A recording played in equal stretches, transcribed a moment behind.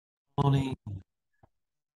Morning,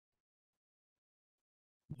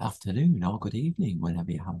 afternoon, or good evening, whenever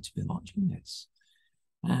you happen to be watching this.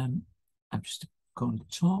 I'm just going to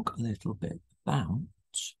talk a little bit about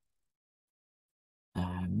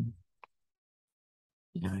the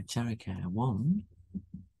Iteracare wand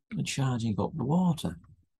and charging up the water.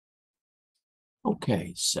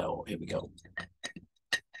 Okay, so here we go.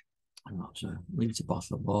 I've got a litre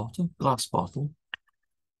bottle of water, glass bottle.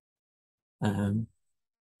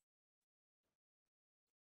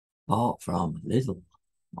 Bought from Lidl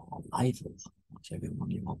or Lidl, whichever one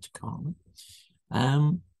you want to call it.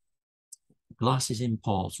 Glass is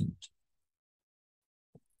important.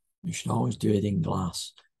 You should always do it in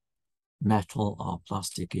glass. Metal or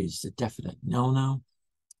plastic is a definite no-no.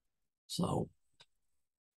 So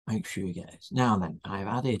make sure you get it. Now then, I've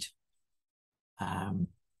added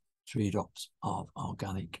 3 drops of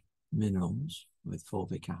organic minerals with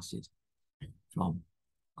fulvic acid from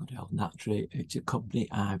Good Health Naturally. It's a company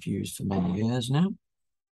I've used for many years now.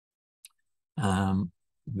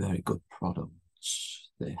 Very good products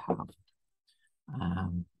they have.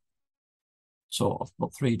 So I've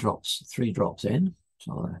put 3 drops in.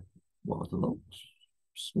 So water looks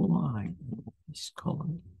slime. This colour.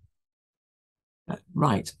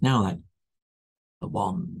 Right, now then, the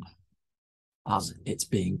wand, as it's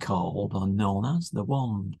being called or known as the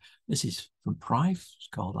wand. This is from Prife. It's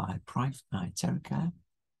called Iteracare.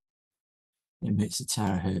 It emits a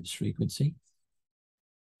terahertz frequency,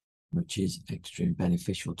 which is extremely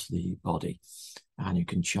beneficial to the body. And you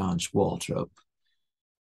can charge water up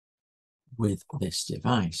with this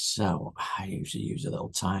device. So I usually use a little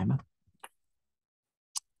timer.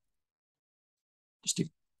 Just to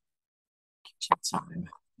time,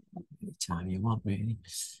 any time you want, really.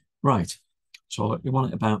 Right, so you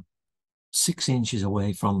want it about 6 inches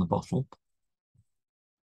away from the bottle.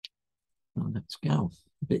 And let's go.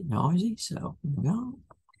 A bit noisy, so here we go.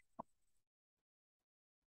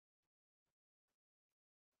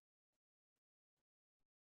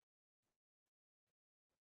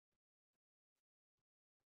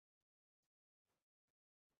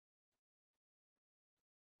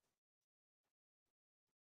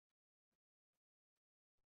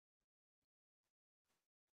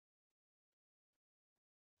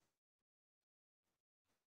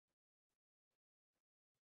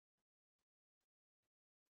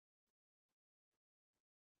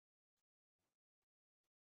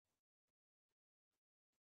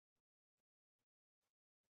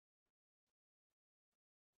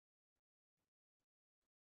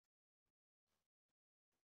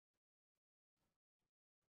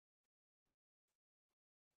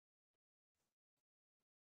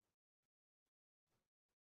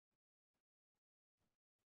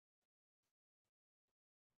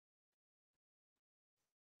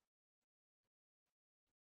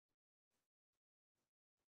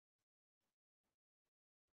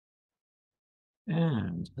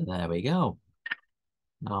 And there we go.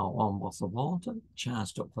 Now 1 bottle of water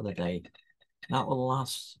charged up for the day. That will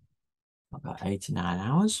last about 8 to 9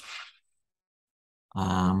 hours.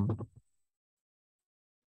 A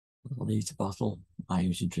litre bottle. I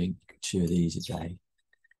usually drink 2 of these a day.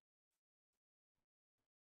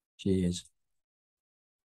 Cheers.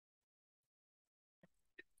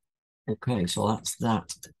 Okay, so that's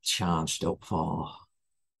that charged up for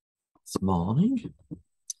this morning.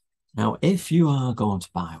 Now, if you are going to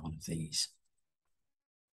buy one of these,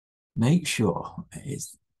 make sure it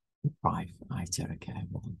is the Prife Iteracare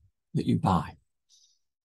one that you buy.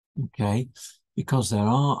 Okay, because there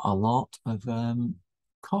are a lot of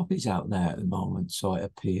copies out there at the moment, so it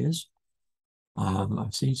appears.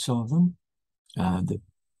 I've seen some of them. They're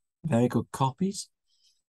very good copies,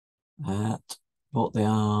 but they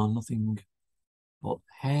are nothing but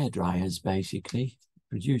hair dryers, basically,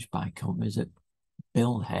 produced by companies that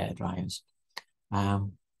build hair dryers.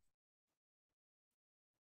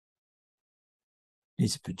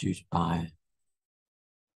 It's produced by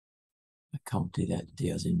a company that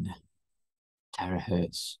deals in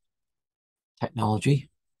terahertz technology.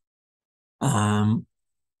 And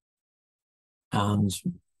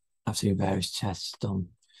I've seen various tests done to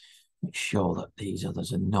make sure that these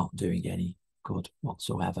others are not doing any good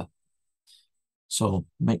whatsoever. So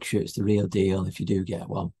make sure it's the real deal if you do get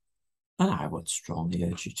one. And I would strongly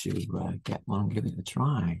urge you to get one and give it a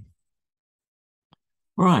try.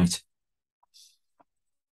 Right.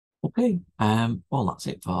 Okay. Well, that's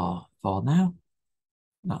it for now.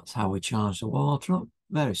 That's how we charge the water up.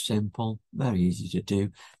 Very simple, very easy to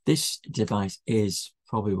do. This device is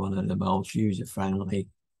probably one of the most user-friendly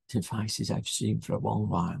devices I've seen for a long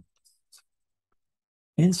while.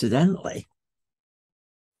 Incidentally,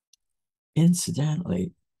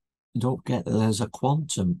 don't forget that there's a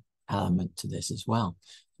quantum element to this as well.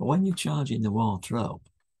 But when you're charging the water up,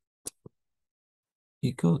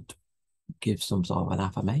 you could give some sort of an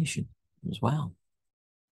affirmation as well.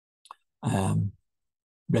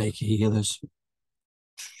 Reiki healers,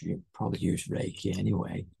 you probably use Reiki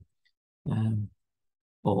anyway,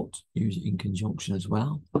 but use it in conjunction as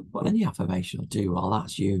well. But any affirmation will do while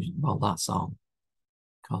that's used, while that's on,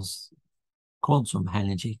 because quantum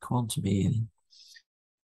energy, quantum healing,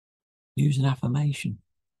 use an affirmation.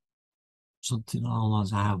 Something along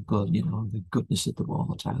as how good, the goodness of the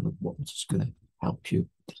water, how the water's going to help you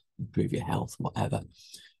improve your health, whatever.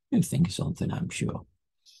 You think of something, I'm sure.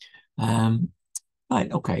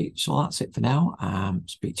 Right, okay, so that's it for now.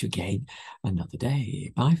 Speak to you again another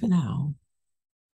day. Bye for now.